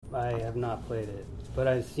I have not played it, but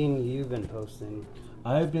I've seen you've been posting.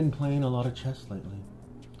 I've been playing a lot of chess lately.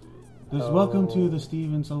 Welcome to the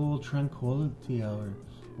Steven's Old Tranquility Hour,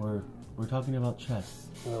 where we're talking about chess.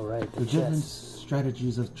 Oh, right, the different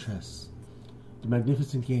strategies of chess. The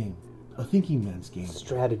magnificent game. A thinking man's game.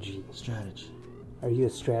 Strategy. Are you a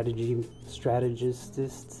strategist?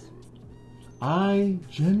 I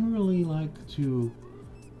generally like to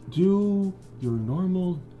do your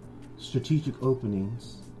normal strategic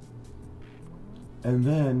openings and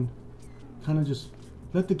then kind of just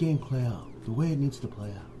let the game play out the way it needs to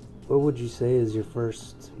play out. What would you say is your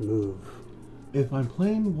first move? If I'm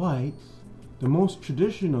playing white, the most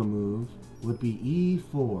traditional move would be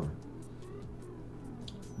e4.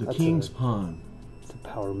 That's king's pawn. It's a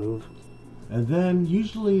power move. And then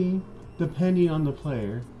usually, depending on the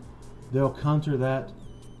player, they'll counter that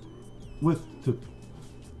with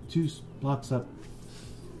two blocks up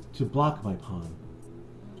to block my pawn.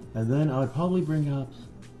 And then I would probably bring up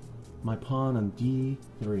my pawn on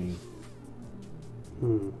d3.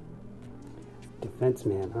 Defense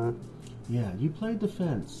man, huh? Yeah, you play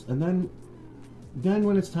defense. And then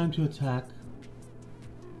when it's time to attack,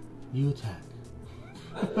 you attack.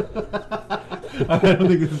 I don't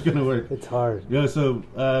think this is going to work. It's hard. Yeah, so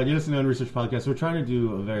you're listening to Unresearched Podcast. We're trying to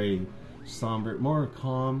do a very somber, more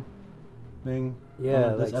calm thing. Yeah,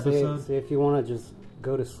 this like episode. Say if you want to just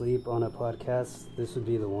go to sleep on a podcast, this would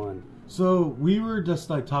be the one. So we were just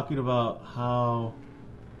like talking about how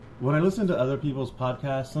when I listen to other people's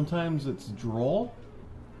podcasts, sometimes it's droll,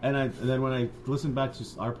 and then when I listen back to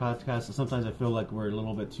our podcast, sometimes I feel like we're a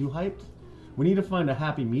little bit too hyped. We need to find a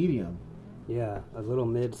happy medium. Yeah, a little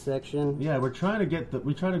mid-section. Yeah, we're trying to get our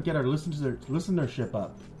listenership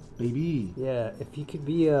up, baby. Yeah, if you could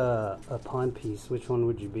be a pawn piece, which one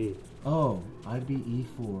would you be? Oh, I'd be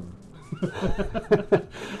e4.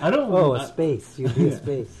 I don't. Oh, a space. You'd be a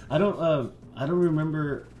space. I don't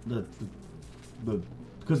remember the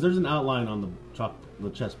because there's an outline on the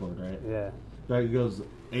chessboard, right? Yeah. Right, it goes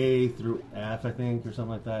A through F, I think, or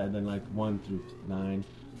something like that, and then like 1 through 9.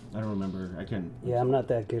 I don't remember. I can't. Yeah, I'm not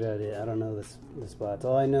that good at it. I don't know the spots.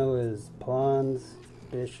 All I know is pawns,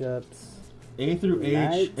 bishops, A through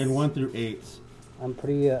knights. H, and 1 through 8.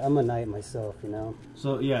 I'm a knight myself, you know.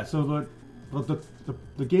 So yeah, so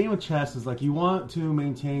the game of chess is like you want to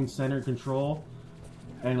maintain center control,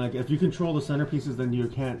 and like if you control the center pieces, then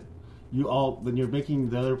then you're making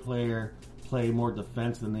the other player play more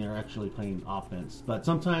defense than they are actually playing offense. But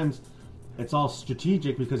sometimes it's all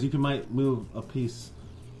strategic because you might move a piece.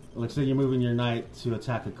 Like say you're moving your knight to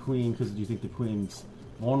attack a queen because you think the queen's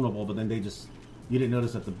vulnerable, but then you didn't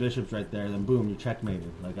notice that the bishop's right there. Then boom, you're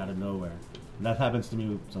checkmated like out of nowhere. And that happens to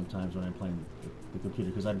me sometimes when I'm playing the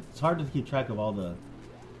computer because it's hard to keep track of all the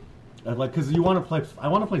because you want to play. I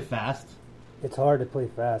want to play fast. It's hard to play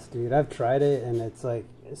fast, dude. I've tried it and it's like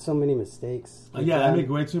so many mistakes. Yeah, I make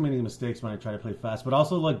way too many mistakes when I try to play fast, but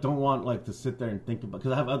also like don't want like to sit there and think about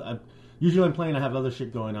because usually I'm playing. I have other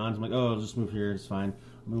shit going on. So I'm like, oh, I'll just move here. It's fine.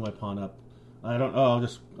 Move my pawn up. I'll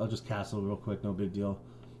just castle real quick. No big deal.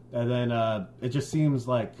 And then it just seems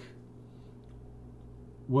like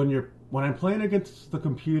when I'm playing against the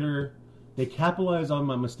computer, they capitalize on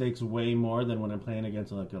my mistakes way more than when I'm playing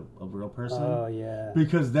against like a real person. Oh yeah.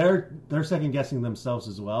 Because they're second guessing themselves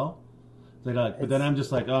as well. But then I'm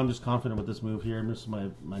just like, oh, I'm just confident with this move here. I'm just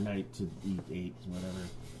my knight to e8 whatever.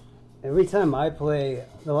 Every time I play,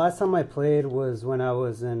 the last time I played was when I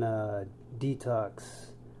was in Detox,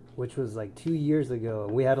 which was like 2 years ago.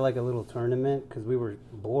 We had like a little tournament because we were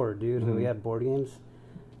bored, dude. Mm-hmm. We had board games,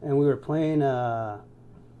 and we were playing.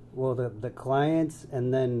 The clients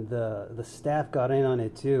and then the staff got in on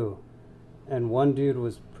it too, and one dude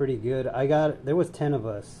was pretty good. There was 10 of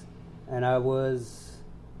us, and I was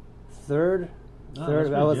third. I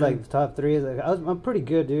was good. Like top 3. I'm pretty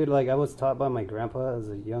good, dude. Like I was taught by my grandpa as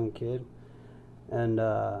a young kid, and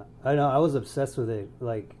I was obsessed with it.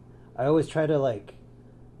 Like I always try to like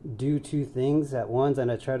do 2 things at once,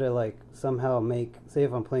 and I try to like somehow say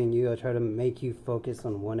if I'm playing you, I try to make you focus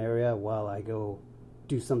on one area while I go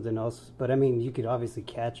do something else. But I mean, you could obviously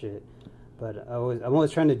catch it, but I'm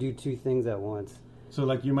always trying to do 2 things at once. So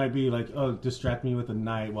like you might be like, oh, distract me with a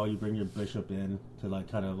knight while you bring your bishop in to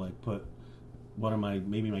like kind of like put one of my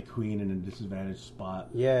queen in a disadvantaged spot.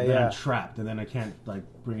 Yeah, then I'm trapped, and then I can't like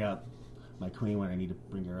bring out my queen when I need to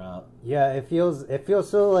bring her out. Yeah, it feels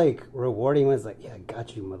so like rewarding when it's like, yeah, I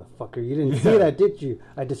got you, motherfucker. You didn't see that, did you?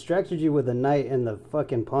 I distracted you with a knight and the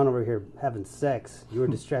fucking pawn over here having sex. You were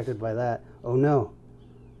distracted by that. Oh no,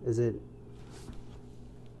 is it?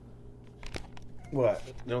 What?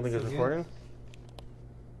 You don't think it's recording?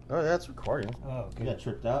 Oh, that's recording. Oh, You got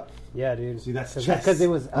tripped out? Yeah, dude. See, that's chess. Because it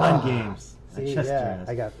was mind games. See, Chess yeah,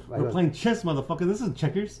 jazz. We're playing chess, motherfucker. This isn't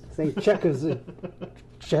checkers. Say checkers.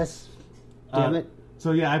 Chess. Damn it.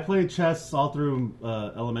 So yeah, I played chess all through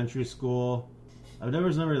elementary school. I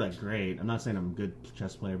was never that great. I'm not saying I'm a good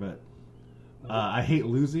chess player, but I hate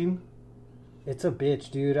losing. It's a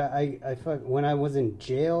bitch, dude. I when I was in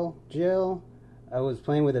jail, I was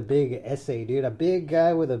playing with a big essay, dude. A big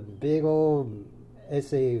guy with a big old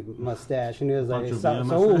essay mustache, and he was like,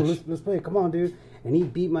 let's play. Come on, dude. And he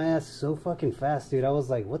beat my ass so fucking fast, dude. I was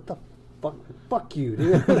like, what the fuck? Fuck you,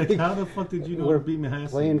 dude. Like, how the fuck did you know to beat me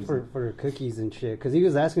ass? Playing for cookies and shit. Because he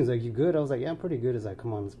was asking, he's like, you good? I was like, yeah, I'm pretty good. He's like,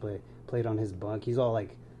 come on, let's play. Played on his bunk. He's all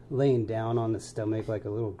like laying down on the stomach like a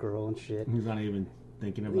little girl and shit. He's not even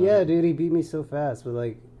thinking about it. Yeah, dude, he beat me so fast. But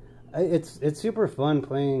like, it's super fun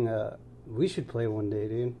playing. We should play one day,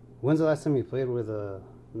 dude. When's the last time you played with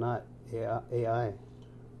not AI?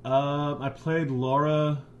 I played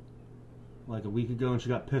Laura like a week ago, and she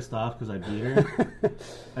got pissed off because I beat her.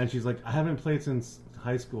 And she's like, I haven't played since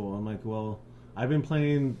high school. I'm like, well, I've been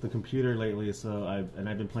playing the computer lately, so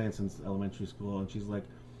I've been playing since elementary school. And she's like,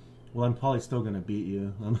 well, I'm probably still gonna beat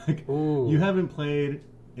you. I'm like, ooh. You haven't played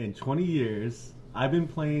in 20 years. I've been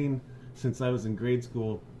playing since I was in grade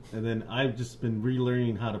school, and then I've just been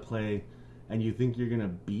relearning how to play, and you think you're gonna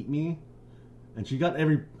beat me? And she got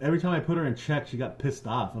every time I put her in check, she got pissed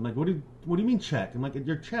off. I'm like, what do you mean check? I'm like,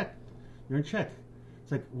 you're checked. You're in check.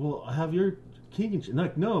 It's like, well, I have your king in check.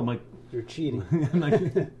 Like, no, I'm like, you're cheating. I'm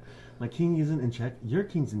like, my king isn't in check. Your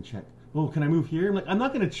king's in check. Well, can I move here? I'm like, I'm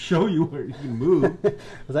not going to show you where you can move. I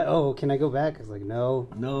was like, oh, can I go back? I was like, no.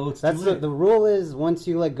 No, it's that's too late. The rule is once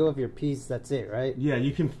you let go of your piece, that's it, right? Yeah,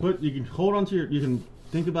 you can hold on to you can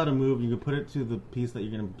think about a move. You can put it to the piece that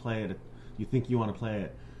you're going to play it. You think you want to play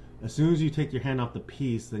it. As soon as you take your hand off the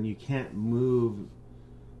piece, then you can't move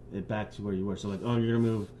it back to where you were. So like, oh, you're going to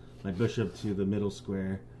move my bishop to the middle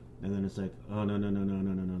square, and then it's like, oh no,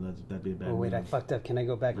 that'd be a bad move. Oh wait, I fucked up. Can I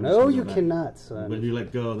go back? No, you cannot, son. But if you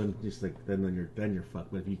let go, then just like then you're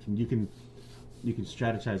fucked. But if you can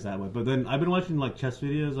strategize that way. But then I've been watching like chess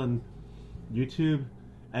videos on YouTube,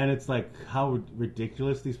 and it's like how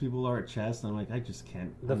ridiculous these people are at chess. And I'm like, I just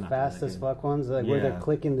can't. The fastest fuck ones, like where they're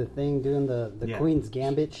clicking the thing, doing the Queen's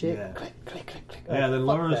Gambit shit. Yeah. Click. Yeah. Then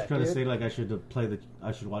Laura's trying to say like I should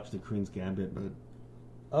watch the Queen's Gambit, but.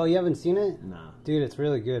 Oh, you haven't seen it? Nah. Dude, it's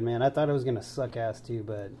really good, man. I thought it was going to suck ass, too,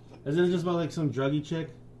 but... Isn't it just about, like, some druggy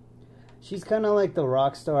chick? She's kind of like the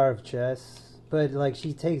rock star of chess, but, like,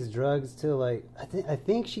 she takes drugs to, like... I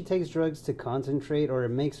think she takes drugs to concentrate, or it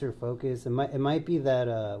makes her focus. It might be that,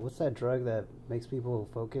 what's that drug that makes people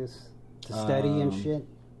focus? To study and shit?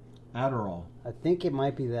 Adderall. I think it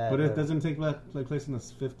might be that. But it doesn't take place in the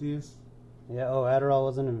 50s? Yeah, Adderall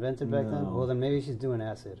wasn't invented back then? Well, then maybe she's doing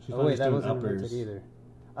acid. Wait, that wasn't invented either.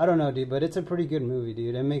 I don't know, dude, but it's a pretty good movie,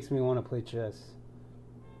 dude. It makes me want to play chess.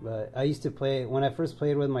 But I used to play when I first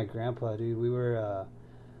played with my grandpa, dude.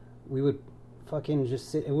 We would fucking just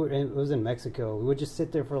sit. It was in Mexico. We would just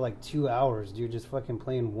sit there for like 2 hours, dude, just fucking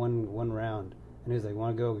playing one round. And he was like,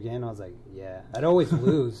 "Want to go again?" I was like, "Yeah." I'd always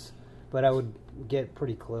lose, but I would get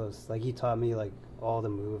pretty close. Like he taught me like all the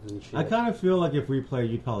moves and shit. I kind of feel like if we play,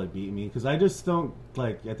 you'd probably beat me because I just don't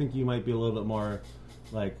like. I think you might be a little bit more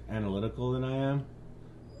like analytical than I am.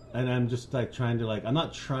 And I'm just like trying to like I'm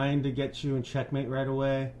not trying to get you in checkmate right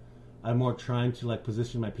away. I'm more trying to like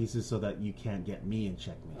position my pieces so that you can't get me in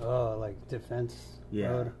checkmate. Oh, like defense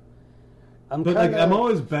mode. I'm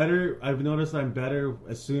always better. I've noticed I'm better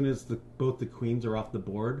as soon as both the queens are off the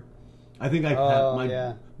board. I think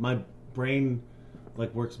my brain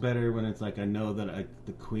like works better when it's like I know that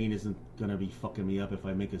the queen isn't gonna be fucking me up if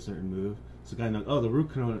I make a certain move. So kind of the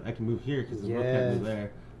rook I can move here because the rook can't move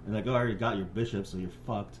there. And like, oh, I already got your bishop, so you're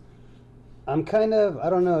fucked. I'm kind of, I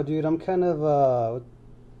don't know, dude. I'm kind of,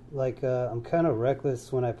 I'm kind of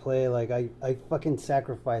reckless when I play. Like, I fucking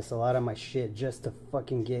sacrifice a lot of my shit just to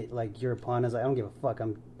fucking get, like, your pawn. I don't give a fuck.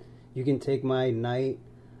 You can take my knight.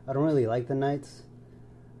 I don't really like the knights.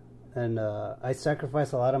 And I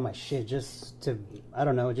sacrifice a lot of my shit just to, I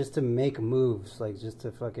don't know, just to make moves. Like, just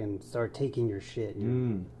to fucking start taking your shit.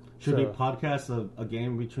 Should we podcast a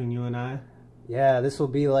game between you and I? Yeah, this will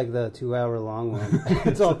be like the 2-hour long one.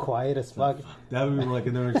 It's all quiet as fuck. That would be like,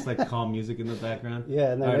 and then just like calm music in the background.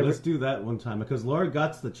 Yeah, and then all right, let's do that one time because Laura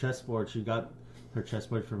got the chessboard. She got her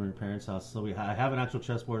chessboard from her parents' house, so I have an actual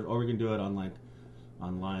chessboard, or we can do it on like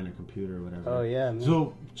online or computer or whatever. Oh yeah. Man.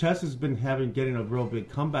 So chess has been getting a real big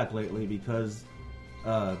comeback lately because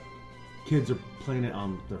kids are playing it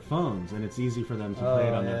on their phones, and it's easy for them to play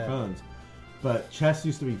it on their phones. But chess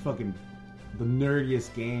used to be fucking the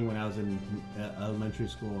nerdiest game when I was in elementary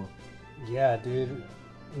school. Yeah, dude.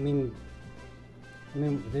 I mean,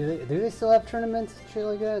 do they still have tournaments and shit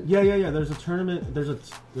like that? Yeah. There's a tournament.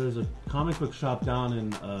 There's a comic book shop down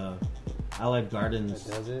in Allied Gardens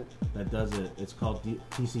that does it. It's called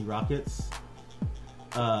TC Rockets.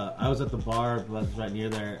 I was at the bar, was right near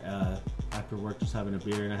there after work, just having a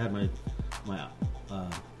beer, and I had my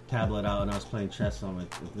tablet out, and I was playing chess on my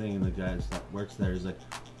thing, and the guy that works there is like,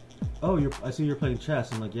 "Oh, I see you're playing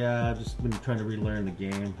chess." I'm like, "Yeah, I've just been trying to relearn the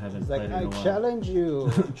game. Haven't played it in a while." I challenge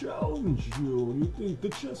you. Challenge you. You think the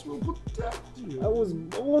chess will protect you? I was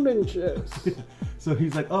born in chess. So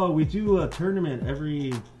he's like, "Oh, we do a tournament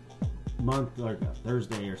every month, or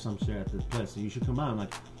Thursday or some shit at the place, so you should come out." I'm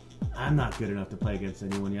like, "I'm not good enough to play against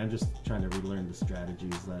anyone yet. I'm just trying to relearn the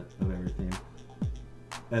strategies of everything."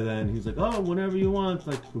 And then he's like, "Oh, whenever you want,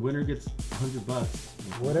 like the winner gets $100."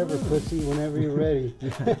 Like, whatever, pussy, whenever you're ready.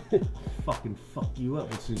 Fucking fuck you up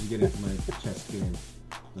as soon as you get into my chess game.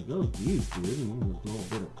 Like, oh, geez, dude, I'm a little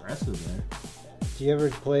bit aggressive there. Do you ever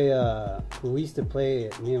play? We used to play.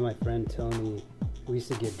 Me and my friend Tony. We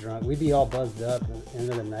used to get drunk. We'd be all buzzed up at the end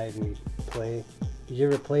of the night and we'd play. Did you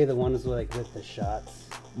ever play the ones with the shots?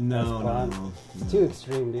 No. It's too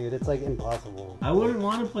extreme, dude. It's like impossible. I wouldn't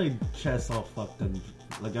want to play chess all fucked up.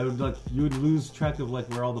 Like you would lose track of like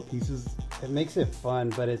where all the pieces. It makes it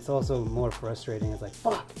fun, but it's also more frustrating. It's like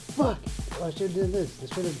fuck. Oh, I should have done this.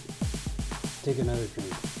 I should have taken another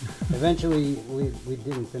drink. Eventually, we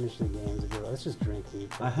didn't finish the games. We go, let's just drink,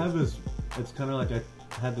 dude. I have this. It's kind of like I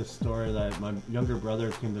had this story that my younger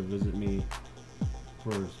brother came to visit me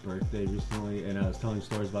for his birthday recently, and I was telling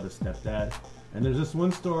stories about his stepdad. And there's this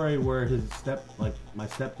one story where my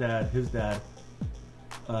stepdad, his dad,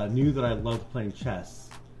 knew that I loved playing chess,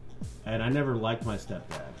 and I never liked my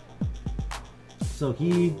stepdad. So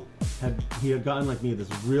he had gotten like me this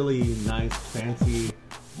really nice, fancy,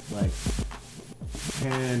 like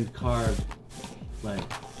hand carved, like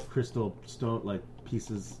crystal stone, like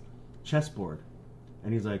pieces chessboard,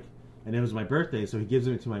 and he's like, and it was my birthday, so he gives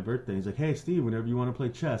it to my birthday. He's like, "Hey, Steve, whenever you want to play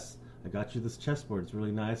chess, I got you this chessboard. It's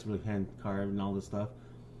really nice, really hand carved and all this stuff."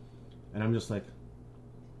 And I'm just like,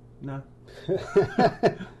 "No,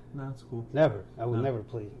 no, it's cool. Never. I would never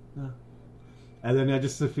play. No." And then I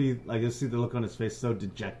just see the look on his face, so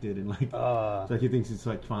dejected, and like, it's like he thinks he's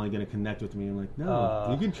like finally gonna connect with me. I'm like, "No,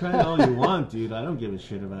 you can try it all you want, dude. I don't give a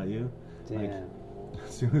shit about you." Damn. Like,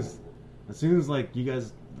 as soon as like you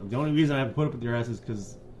guys, the only reason I have to put up with your ass is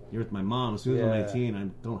because you're with my mom. As soon as I'm 18, I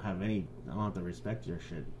don't have to respect your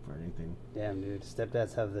shit for anything. Damn, dude.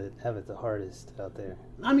 Stepdads have it the hardest out there.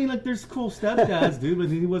 I mean, like, there's cool stepdads, dude, but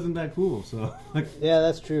he wasn't that cool, so, like... Yeah,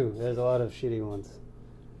 that's true. There's a lot of shitty ones.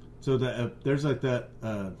 So, there's, like, that,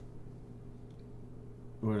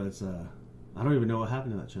 where it's, I don't even know what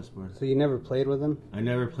happened to that chessboard. So you never played with him? I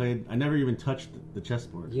never even touched the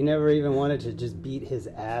chessboard. You never even wanted to just beat his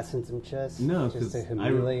ass in some chess? No, just to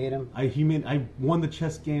humiliate him? I won the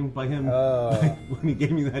chess game by him when he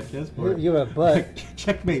gave me that chessboard. You're a butt.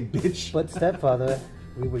 Checkmate, bitch. But stepfather,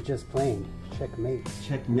 we were just playing. Checkmate.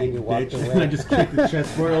 Checkmate, you bitch. away. And I just kicked the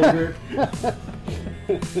chessboard over.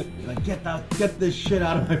 Like, get this shit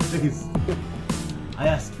out of my face. I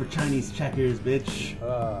asked for Chinese checkers, bitch.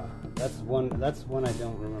 That's one I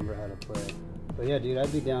don't remember how to play. But yeah, dude,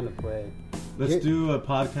 I'd be down to play. Let's do a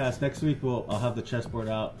podcast next week. I'll have the chessboard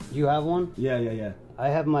out. You have one? Yeah. I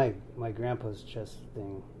have my grandpa's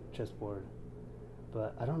chessboard,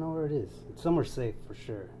 but I don't know where it is. It's somewhere safe for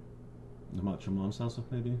sure. At your mom's house,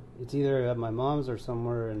 maybe? It's either at my mom's or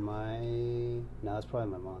somewhere in my... No, it's probably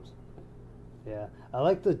my mom's. Yeah, I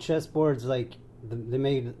like the chessboards. Like they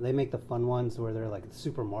make the fun ones where they're like the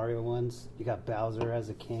Super Mario ones. You got Bowser as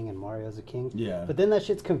a king and Mario as a king. Yeah. But then that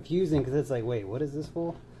shit's confusing because it's like, wait, what is this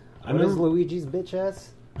for? What is Luigi's bitch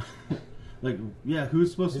ass? Like, yeah,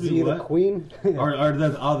 who's supposed to be he what? the queen? Are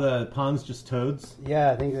all the pawns just toads?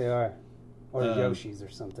 Yeah, I think they are. Or Yoshi's or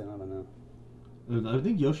something. I don't know. I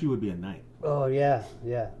think Yoshi would be a knight. Oh yeah,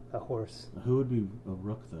 a horse. Who would be a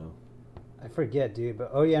rook though? I forget, dude.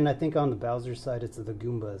 But and I think on the Bowser side, it's the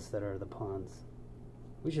Goombas that are the pawns.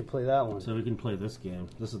 We should play that one. So we can play this game.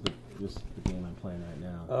 This is the game I'm playing right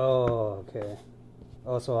now. Oh, okay.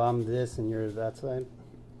 Oh, so I'm this and you're that side?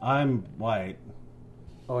 I'm white.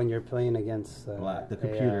 Oh, and you're playing against... black. The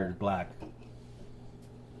computer is black.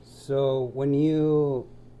 So when you...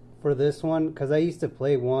 For this one, because I used to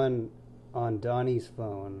play one on Donnie's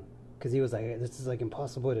phone, because he was like, this is like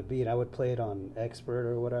impossible to beat. I would play it on expert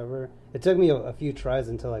or whatever. It took me a few tries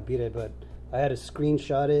until I beat it, but I had to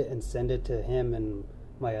screenshot it and send it to him and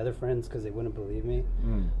my other friends because they wouldn't believe me.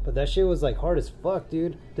 Mm. But that shit was like hard as fuck,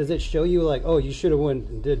 dude. Does it show you like, oh, you should have went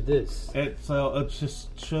and did this? It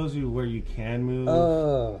just shows you where you can move.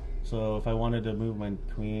 Oh. So if I wanted to move my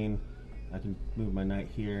queen, I can move my knight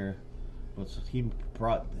here. But he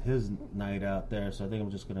brought his knight out there, so I think I'm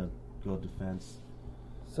just gonna go defense.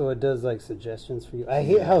 So it does like suggestions for you. I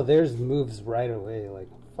hate how theirs moves right away. Like,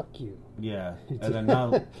 fuck you. Yeah, and then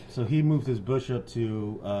now, so he moved his bishop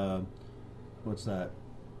to what's that?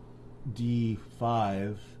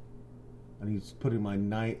 D5, and he's putting my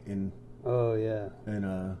knight in. Oh yeah. And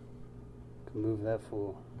can move that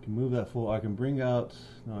fool. I can move that fool. I can bring out.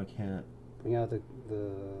 No, I can't. Bring out the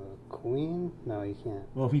queen? No, you can't.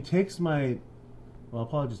 Well, if he takes my, well, I'll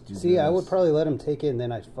probably just do. See, this. I would probably let him take it, and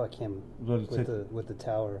then I'd fuck him Well, with the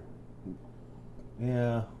tower.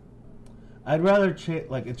 Yeah, I'd rather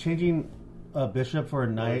changing a bishop for a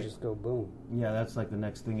knight. Just go boom. Yeah, that's like the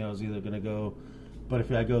next thing I was either gonna go, but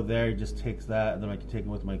if I go there, he just takes that, and then I can take him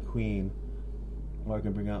with my queen, or I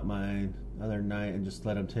can bring out my other knight and just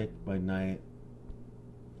let him take my knight.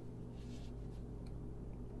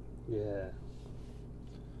 Yeah.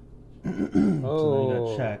 So then you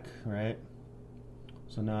got check, right?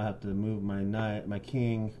 So now I have to move my knight, my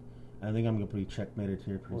king. I think I'm gonna be checkmated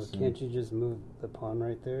here pretty soon. Can't you just move the pawn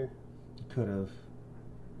right there? Could have,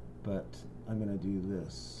 but I'm gonna do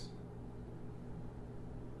this.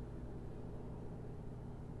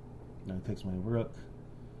 Now it takes my rook.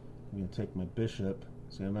 I'm gonna take my bishop.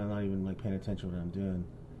 See, I'm not even like paying attention to what I'm doing.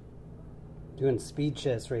 Doing speed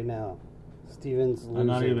chess right now. Steven's losing. I'm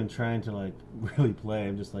not even trying to like really play.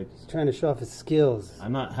 I'm just like he's trying to show off his skills.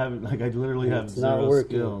 I'm not having like I literally have it's zero not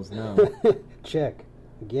working. skills. No. Check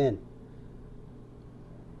again.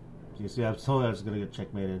 You see, I was told I was gonna get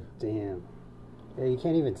checkmated. Damn. Yeah, you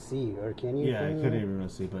can't even see, or can you? Yeah, I couldn't even really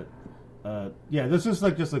see, but yeah, this is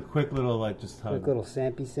like just a quick little like just how. Quick little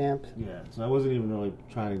sampy samp. Yeah, so I wasn't even really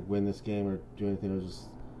trying to win this game or do anything. It was just.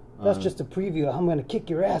 That's just a preview. I'm gonna kick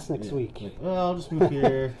your ass next week. Like, well, I'll just move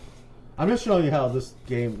here. I'm just showing you how this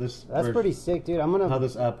game, That's pretty sick, dude. how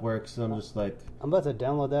this app works. So I'm just like. I'm about to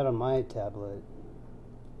download that on my tablet.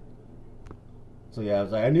 So yeah,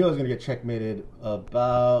 I knew I was gonna get checkmated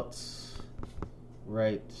about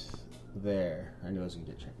right there. I knew I was gonna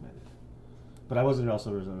get checkmated, but I wasn't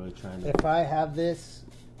really trying to. If I have this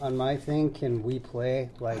on my thing, can we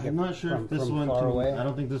play? Like, I'm not sure if this one far away? I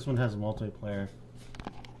don't think this one has multiplayer.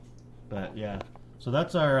 But yeah, so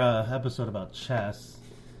that's our episode about chess.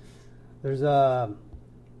 There's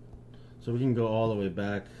So we can go all the way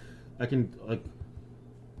back. I can like.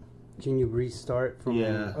 Can you restart from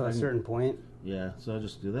a certain point? Yeah. So I'll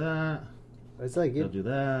just do that. It's like I'll do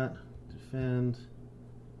that. Defend.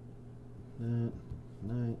 That.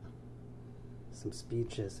 Knight. Some speed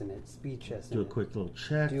chess in it. Speed chess. Do a quick little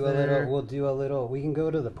check. Do a little. We'll do a little. We can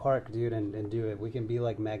go to the park, dude, and do it. We can be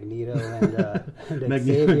like Magneto and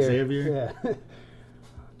Magneto and Xavier. Yeah.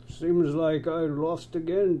 Seems like I lost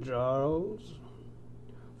again, Charles.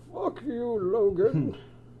 Fuck you, Logan.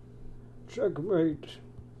 Checkmate.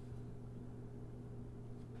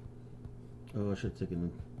 Oh, I should have taken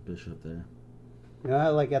the bishop there. You know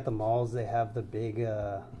how, like, at the malls they have the big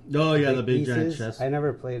oh yeah, the big giant chess. I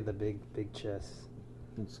never played the big chess.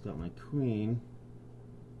 It's got my queen.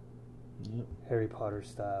 Yep. Harry Potter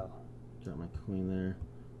style. Got my queen there.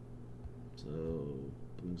 So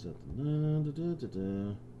brings up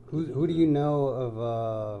the Who do you know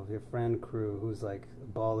of your friend crew who's like a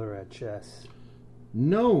baller at chess?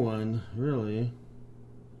 No one really.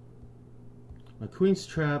 My queen's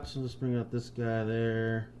trapped, so let's bring out this guy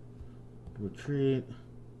there. Retreat.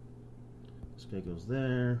 This guy goes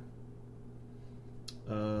there.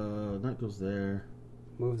 Knight goes there.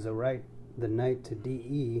 Moves the knight to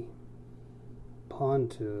DE. Pawn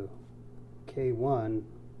to K1.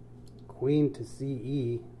 Queen to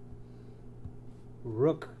CE.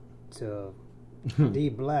 Rook to D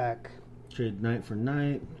black. Trade knight for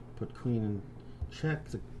knight. Put queen in check.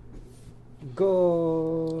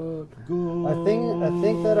 Go. I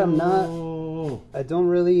think that I'm not. I don't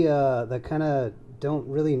really. That kind of don't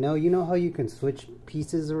really know. You know how you can switch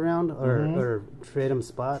pieces around or trade them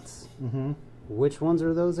spots. Mm-hmm. Which ones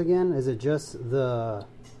are those again? Is it just the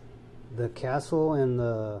castle and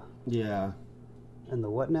the and the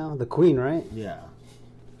what now? The queen, right? Yeah.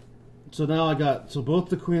 So now both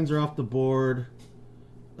the queens are off the board.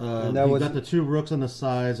 He got the two rooks on the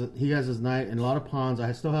sides. He has his knight and a lot of pawns.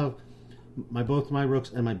 I still have both my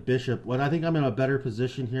rooks and my bishop. What I think I'm in a better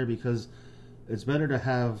position here because it's better to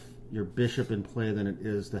have your bishop in play than it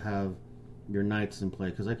is to have your knights in play.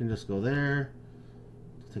 Because I can just go there,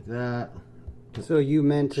 take that, So you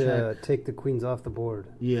meant to check. take the queens off the board.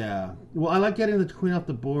 Yeah. Well, I like getting the queen off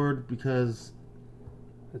the board because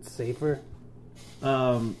It's safer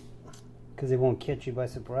um because they won't catch you by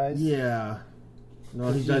surprise. yeah.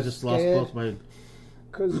 No, these guys just lost scared? both my.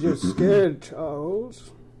 Because you're scared,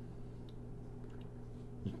 Charles.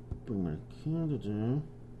 Bring my king.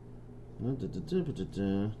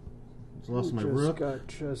 Just lost my just rook. got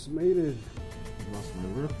chessmated. Lost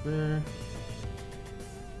my rook there.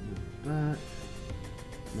 Move back.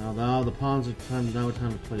 Now the pawns are time. Now it's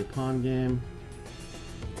time to play a pawn game.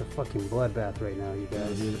 It's a fucking bloodbath right now, you Yeah,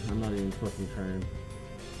 guys. dude, I'm not even fucking trying.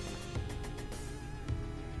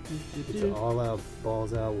 It's an all-out,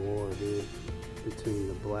 balls-out war, dude, between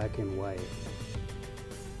the black and white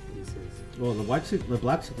pieces. Well, the black's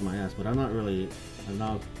kicking my ass, but I'm not really. I've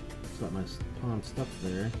now got my pawn stuck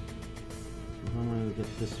there. So how am I gonna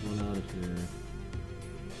get this one out of here?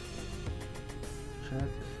 Check.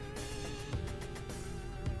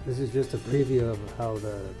 This is just a preview of how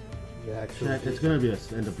the actual. Check. It's gonna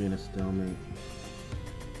end up being a stalemate.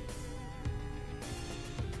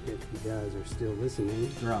 If you guys are still listening,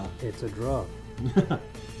 Draw. it's a draw.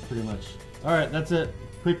 Pretty much. All right, that's it.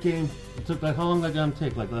 Quick game. It took like how long did that gonna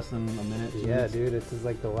take? Like less than a minute. 2 Yeah, minutes? dude, this is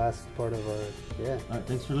like the last part of our. Yeah. All right,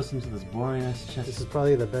 thanks for listening to this boring ass chess. This is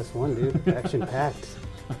probably the best one, dude. Action packed.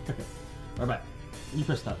 All right, bye. You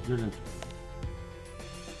press stop. You're done.